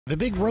The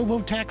big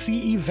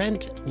Robotaxi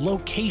event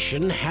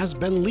location has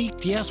been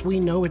leaked. Yes, we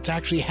know it's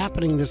actually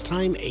happening this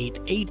time.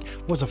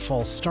 8/8 was a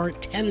false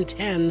start.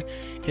 10/10,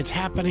 it's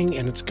happening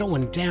and it's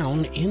going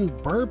down in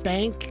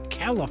Burbank,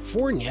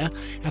 California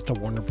at the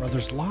Warner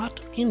Brothers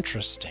lot.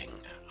 Interesting.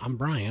 I'm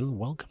Brian.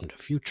 Welcome to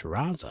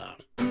Futuraza.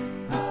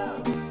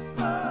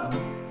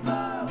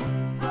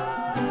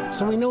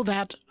 So we know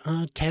that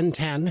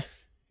 10/10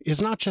 is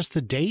not just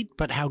the date,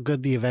 but how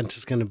good the event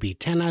is going to be.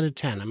 10 out of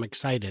 10. I'm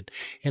excited.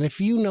 And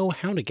if you know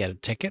how to get a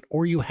ticket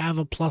or you have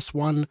a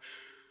 +1,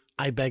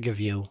 I beg of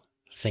you,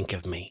 think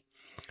of me.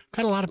 I've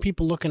got a lot of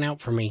people looking out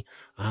for me,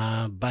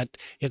 but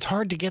it's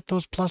hard to get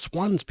those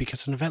 +1s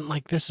because an event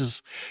like this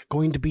is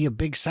going to be a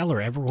big seller.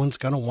 Everyone's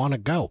going to want to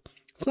go.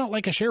 It's not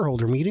like a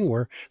shareholder meeting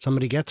where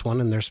somebody gets one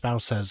and their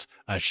spouse says,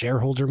 a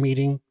shareholder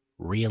meeting?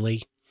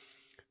 Really?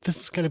 This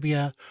is going to be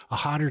a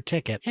hotter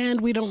ticket, and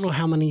we don't know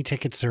how many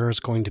tickets there is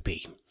going to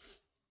be.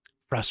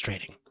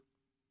 Frustrating.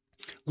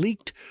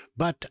 Leaked,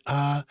 but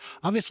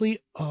obviously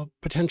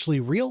potentially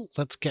real.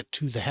 Let's get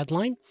to the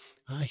headline.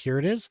 Here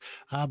it is.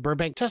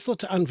 Burbank Tesla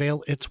to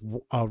unveil its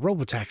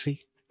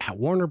Robotaxi at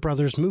Warner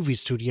Brothers movie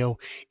studio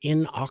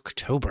in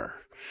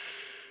October.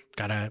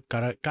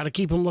 Gotta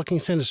keep them looking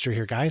sinister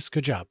here, guys.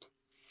 Good job.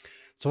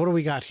 So what do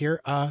we got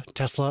here?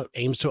 Tesla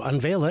aims to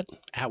unveil it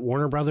at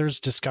Warner Brothers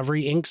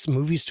Discovery Inc.'s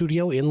movie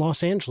studio in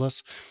Los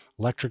Angeles.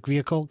 Electric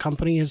vehicle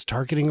company is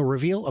targeting a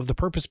reveal of the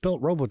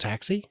purpose-built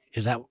Robotaxi.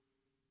 Is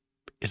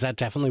that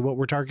definitely what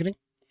we're targeting?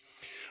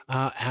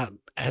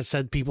 As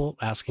said, people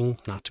asking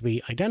not to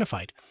be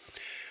identified.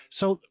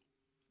 So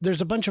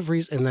there's a bunch of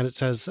reasons, and then it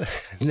says,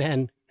 and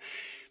then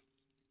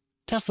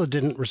Tesla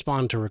didn't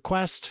respond to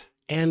request,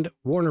 and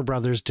Warner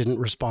Brothers didn't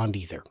respond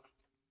either.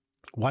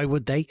 Why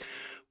would they?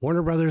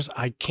 Warner Brothers,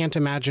 I can't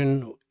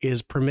imagine,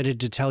 is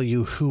permitted to tell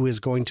you who is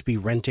going to be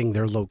renting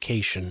their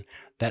location.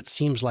 That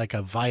seems like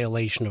a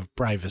violation of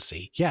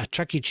privacy. Yeah,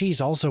 Chuck E.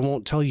 Cheese also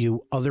won't tell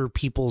you other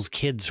people's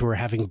kids who are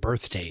having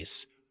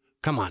birthdays.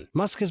 Come on.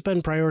 Musk has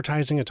been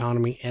prioritizing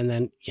autonomy, and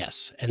then,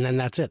 yes, and then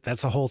that's it.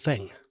 That's the whole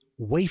thing.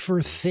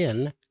 Wafer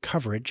thin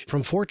coverage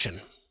from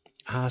Fortune.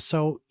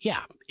 So,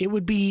 yeah,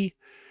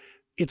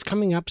 it's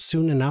coming up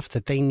soon enough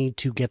that they need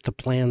to get the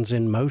plans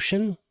in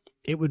motion.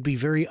 It would be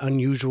very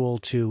unusual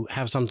to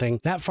have something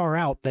that far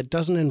out that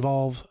doesn't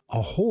involve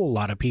a whole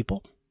lot of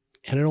people,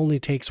 and it only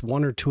takes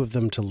 1 or 2 of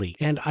them to leak.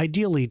 And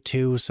ideally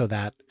 2, so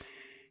that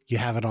you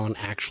have it on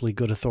actually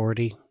good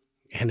authority,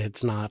 and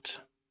it's not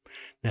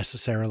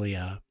necessarily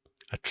a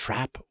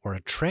trap or a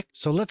trick.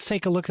 So let's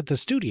take a look at the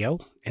studio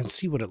and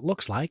see what it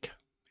looks like.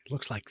 It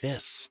looks like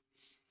this.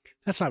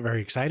 That's not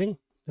very exciting.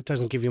 That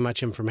doesn't give you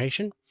much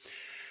information.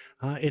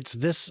 It's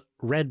this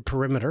red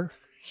perimeter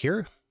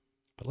here,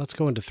 but let's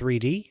go into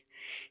 3D.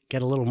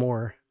 Get a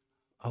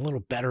little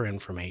better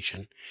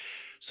information.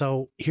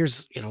 So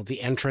here's, the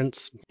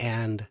entrance,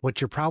 and what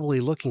you're probably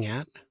looking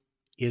at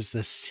is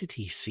the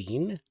city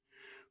scene,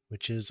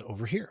 which is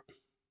over here.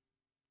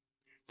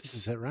 This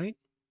is it, right?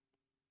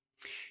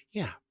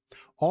 Yeah.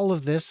 All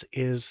of this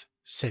is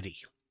city.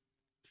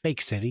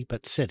 Fake city,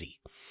 but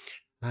city.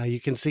 You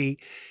can see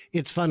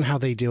it's fun how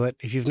they do it.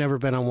 If you've never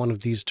been on one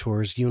of these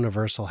tours,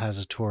 Universal has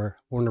a tour,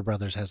 Warner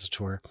Brothers has a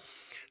tour.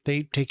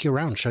 They take you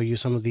around, show you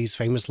some of these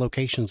famous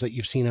locations that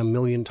you've seen a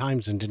million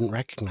times and didn't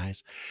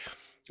recognize.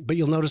 But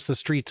you'll notice the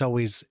streets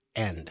always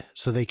end,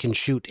 so they can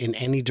shoot in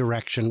any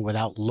direction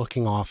without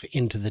looking off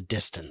into the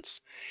distance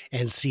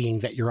and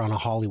seeing that you're on a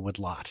Hollywood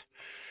lot.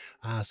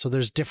 So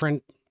there's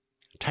different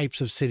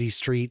types of city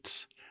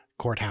streets,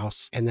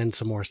 courthouse, and then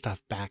some more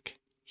stuff back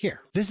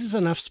here. This is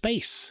enough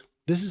space.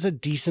 This is a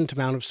decent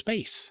amount of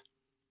space.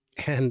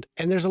 And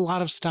there's a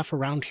lot of stuff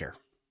around here.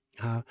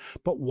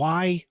 But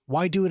why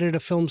do it at a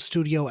film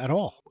studio at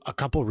all? A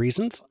couple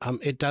reasons.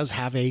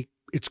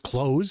 It's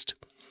closed.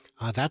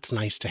 That's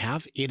nice to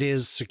have. It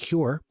is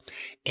secure,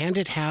 and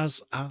it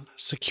has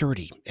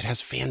security. It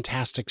has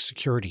fantastic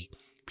security.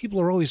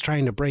 People are always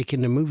trying to break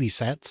into movie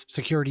sets.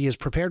 Security is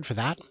prepared for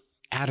that.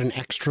 Add an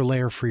extra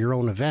layer for your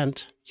own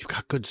event. You've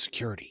got good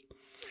security.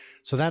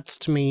 So that's,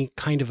 to me,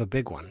 kind of a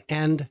big one.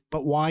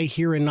 But why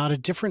here and not a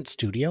different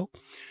studio?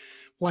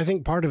 Well, I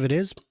think part of it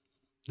is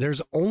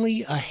there's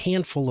only a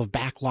handful of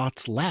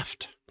backlots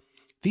left.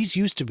 It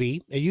used to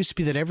be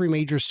that every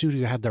major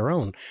studio had their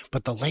own,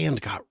 but the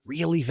land got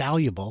really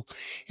valuable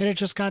and it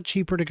just got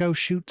cheaper to go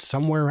shoot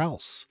somewhere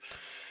else.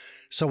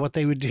 So what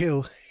they would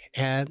do,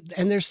 and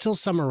there's still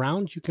some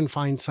around, you can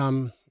find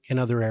some in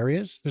other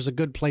areas. There's a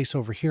good place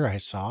over here I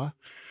saw,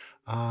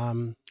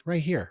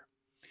 right here.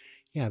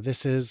 Yeah,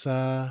 this is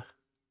the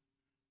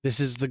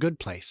good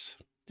place.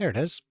 There it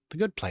is, the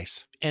good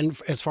place. And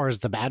as far as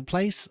the bad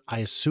place, I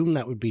assume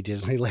that would be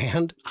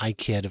Disneyland. I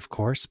kid, of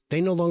course.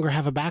 They no longer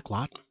have a back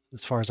lot,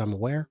 as far as I'm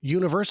aware.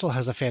 Universal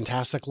has a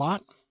fantastic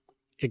lot.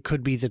 It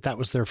could be that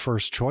was their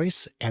first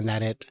choice and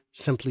that it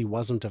simply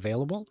wasn't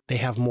available. They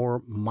have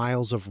more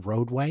miles of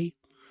roadway,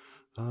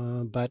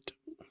 but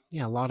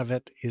yeah, a lot of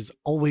it is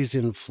always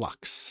in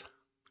flux.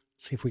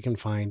 Let's see if we can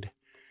find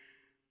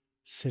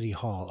City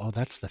Hall. Oh,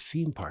 that's the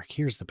theme park.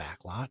 Here's the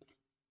back lot.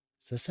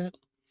 Is this it?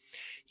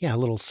 Yeah, a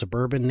little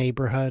suburban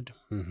neighborhood.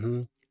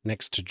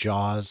 Next to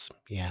Jaws.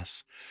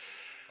 Yes.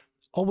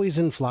 Always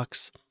in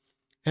flux.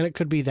 And it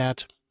could be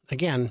that,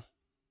 again,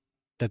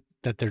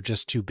 that they're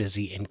just too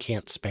busy and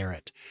can't spare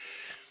it.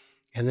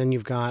 And then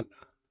you've got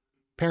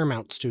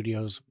Paramount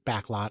Studios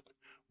backlot,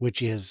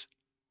 which is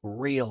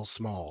real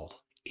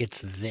small.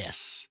 It's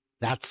this.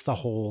 That's the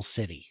whole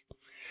city.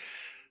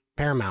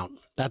 Paramount,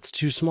 that's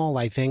too small,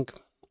 I think,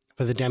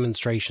 for the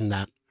demonstration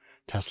that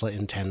Tesla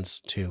intends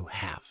to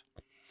have.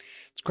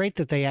 It's great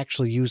that they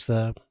actually use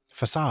the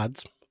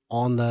facades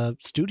on the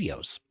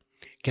studios.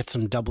 Get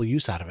some double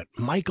use out of it.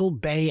 Michael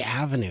Bay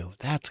Avenue.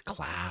 That's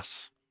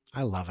class.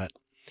 I love it.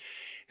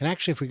 And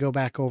actually, if we go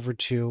back over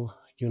to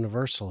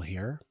Universal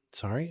here,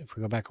 if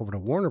we go back over to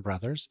Warner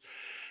Brothers,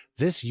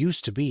 this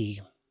used to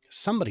be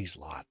somebody's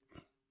lot.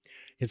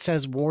 It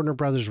says Warner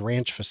Brothers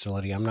Ranch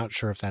Facility. I'm not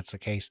sure if that's the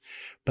case,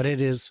 but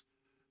it is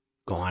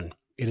gone.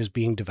 It is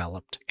being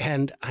developed.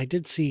 And I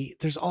did see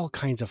there's all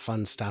kinds of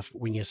fun stuff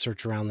when you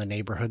search around the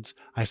neighborhoods.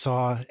 I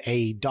saw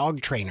a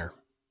dog trainer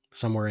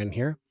somewhere in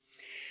here.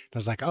 I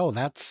was like, oh,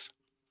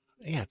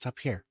 it's up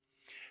here.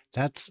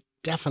 That's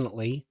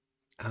definitely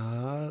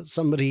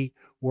somebody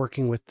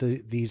working with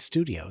these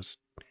studios.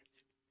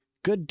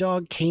 Good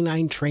Dog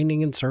Canine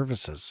Training and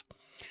Services.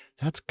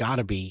 That's got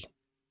to be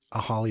a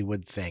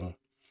Hollywood thing.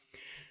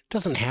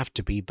 Doesn't have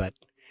to be, but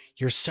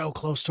you're so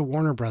close to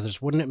Warner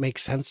Brothers. Wouldn't it make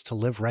sense to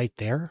live right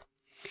there?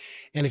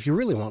 And if you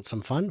really want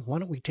some fun, why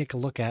don't we take a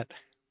look at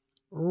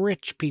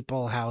rich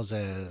people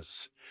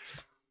houses?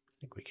 I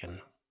think we can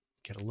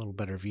get a little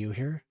better view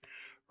here.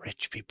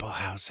 Rich people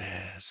houses.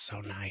 So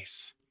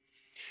nice.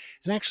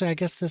 And actually, I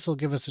guess this will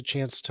give us a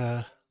chance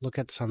to look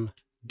at some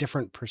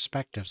different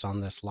perspectives on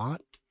this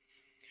lot.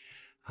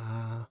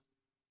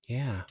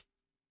 Yeah.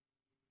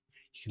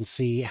 You can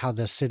see how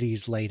the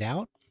city's laid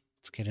out.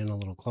 Let's get in a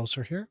little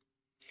closer here.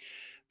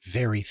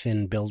 Very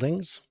thin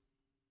buildings.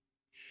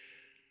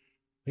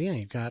 But yeah,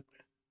 you've got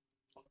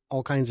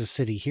all kinds of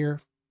city here.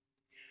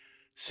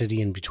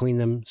 City in between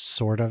them,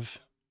 sort of.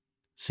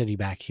 City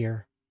back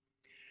here.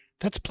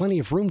 That's plenty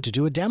of room to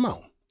do a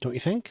demo, don't you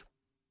think?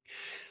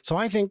 So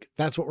I think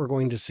that's what we're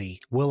going to see.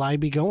 Will I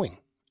be going?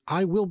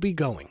 I will be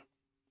going.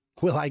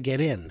 Will I get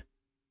in?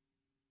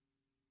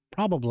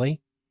 Probably.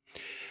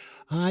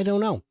 I don't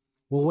know.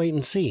 We'll wait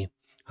and see.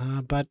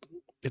 But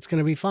it's going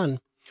to be fun.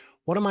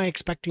 What am I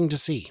expecting to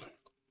see?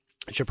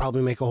 I should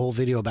probably make a whole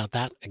video about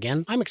that.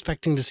 Again, I'm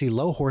expecting to see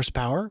low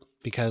horsepower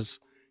because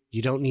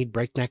you don't need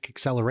breakneck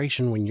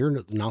acceleration when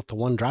you're not the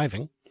one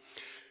driving.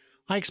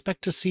 I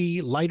expect to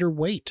see lighter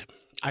weight.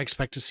 I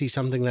expect to see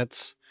something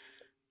that's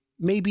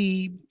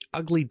maybe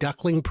ugly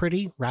duckling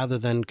pretty rather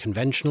than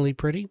conventionally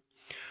pretty.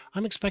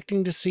 I'm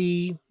expecting to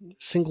see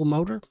single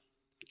motor.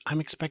 I'm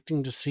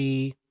expecting to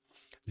see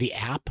the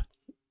app,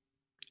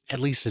 at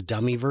least a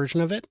dummy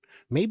version of it,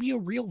 maybe a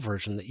real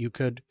version that you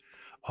could,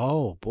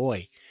 oh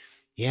boy.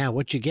 Yeah,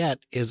 what you get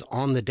is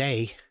on the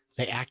day,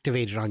 they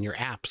activate it on your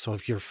app. So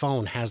if your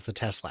phone has the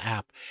Tesla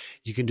app,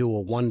 you can do a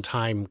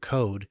one-time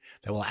code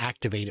that will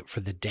activate it for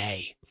the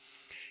day.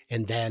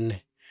 And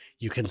then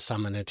you can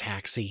summon a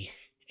taxi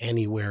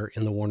anywhere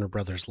in the Warner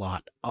Brothers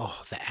lot.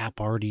 Oh, the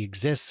app already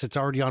exists. It's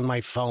already on my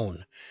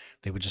phone.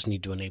 They would just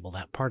need to enable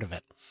that part of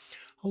it.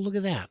 Oh, look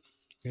at that.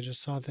 I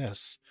just saw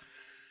this.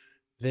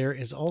 There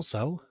is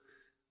also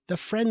the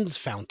Friends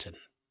Fountain.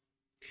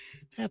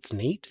 That's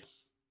neat.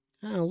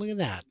 Oh, look at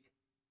that.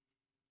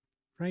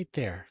 Right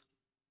there.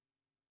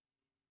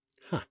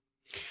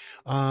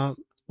 Huh.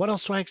 What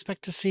else do I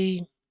expect to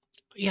see?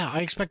 Yeah, I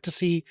expect to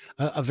see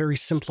a very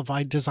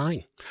simplified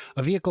design.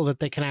 A vehicle that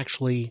they can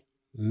actually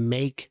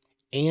make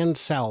and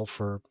sell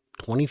for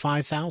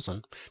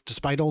 $25,000,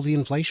 despite all the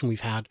inflation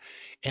we've had,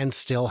 and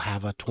still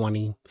have a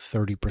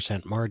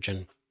 20-30%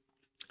 margin.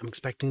 I'm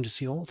expecting to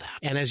see all that.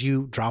 And as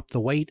you drop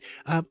the weight,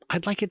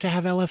 I'd like it to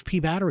have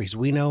LFP batteries.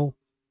 We know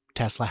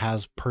Tesla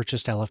has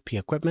purchased LFP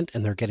equipment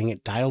and they're getting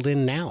it dialed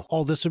in now.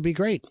 All this would be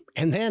great.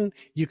 And then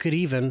you could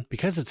even,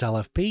 because it's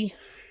LFP,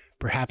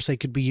 perhaps they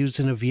could be used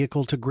in a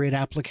vehicle to grid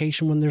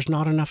application when there's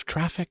not enough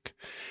traffic.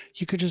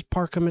 You could just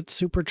park them at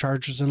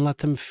superchargers and let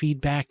them feed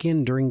back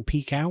in during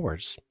peak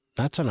hours.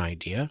 That's an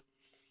idea.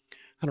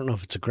 I don't know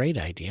if it's a great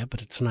idea,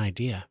 but it's an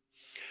idea.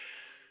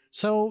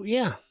 So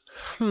yeah,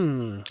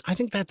 I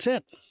think that's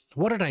it.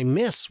 What did I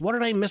miss? What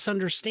did I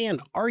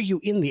misunderstand? Are you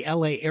in the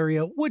LA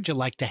area? Would you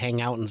like to hang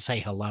out and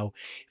say hello?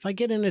 If I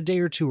get in a day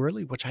or two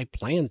early, which I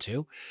plan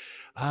to,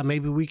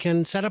 maybe we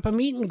can set up a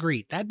meet and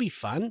greet. That'd be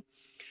fun.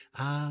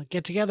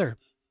 Get together,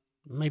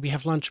 maybe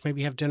have lunch,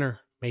 maybe have dinner,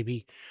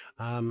 maybe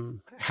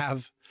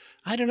have,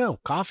 I don't know,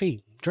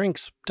 coffee,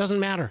 drinks, doesn't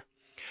matter.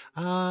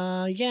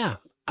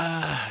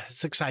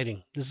 It's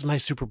exciting. This is my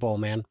Super Bowl,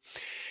 man.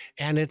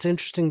 And it's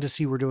interesting to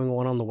see we're doing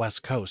one on the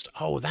West Coast.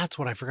 Oh, that's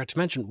what I forgot to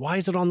mention. Why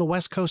is it on the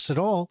West Coast at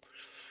all?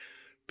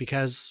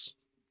 Because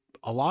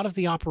a lot of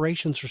the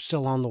operations are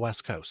still on the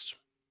West Coast.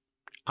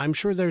 I'm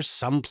sure there's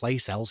some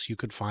place else you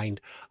could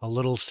find a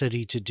little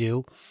city to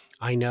do.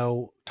 I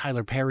know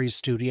Tyler Perry's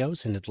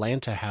studios in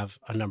Atlanta have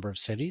a number of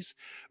cities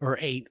or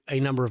a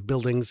number of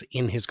buildings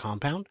in his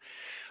compound.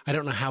 I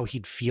don't know how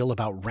he'd feel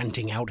about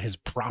renting out his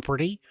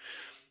property.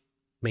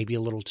 Maybe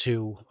a little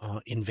too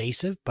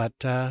invasive, but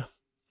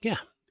yeah,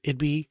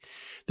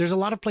 there's a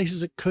lot of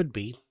places it could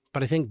be.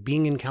 But I think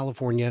being in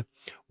California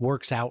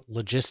works out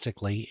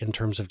logistically in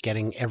terms of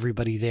getting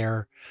everybody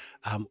there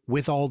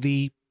with all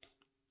the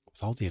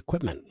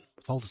equipment,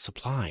 with all the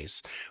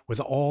supplies, with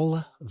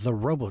all the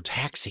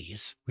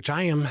robotaxis, which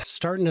I am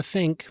starting to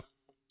think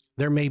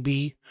there may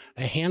be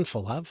a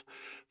handful of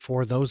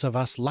for those of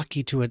us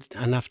lucky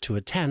enough to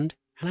attend.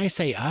 And I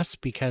say us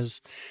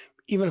because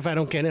even if I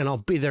don't get in, I'll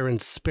be there in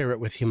spirit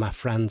with you, my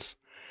friends,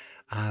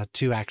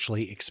 to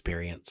actually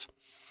experience.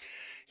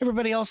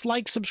 Everybody else,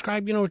 like,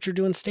 subscribe, you know what you're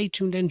doing. Stay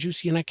tuned and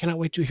juicy, and I cannot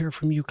wait to hear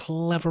from you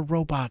clever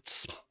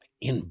robots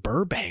in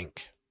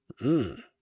Burbank.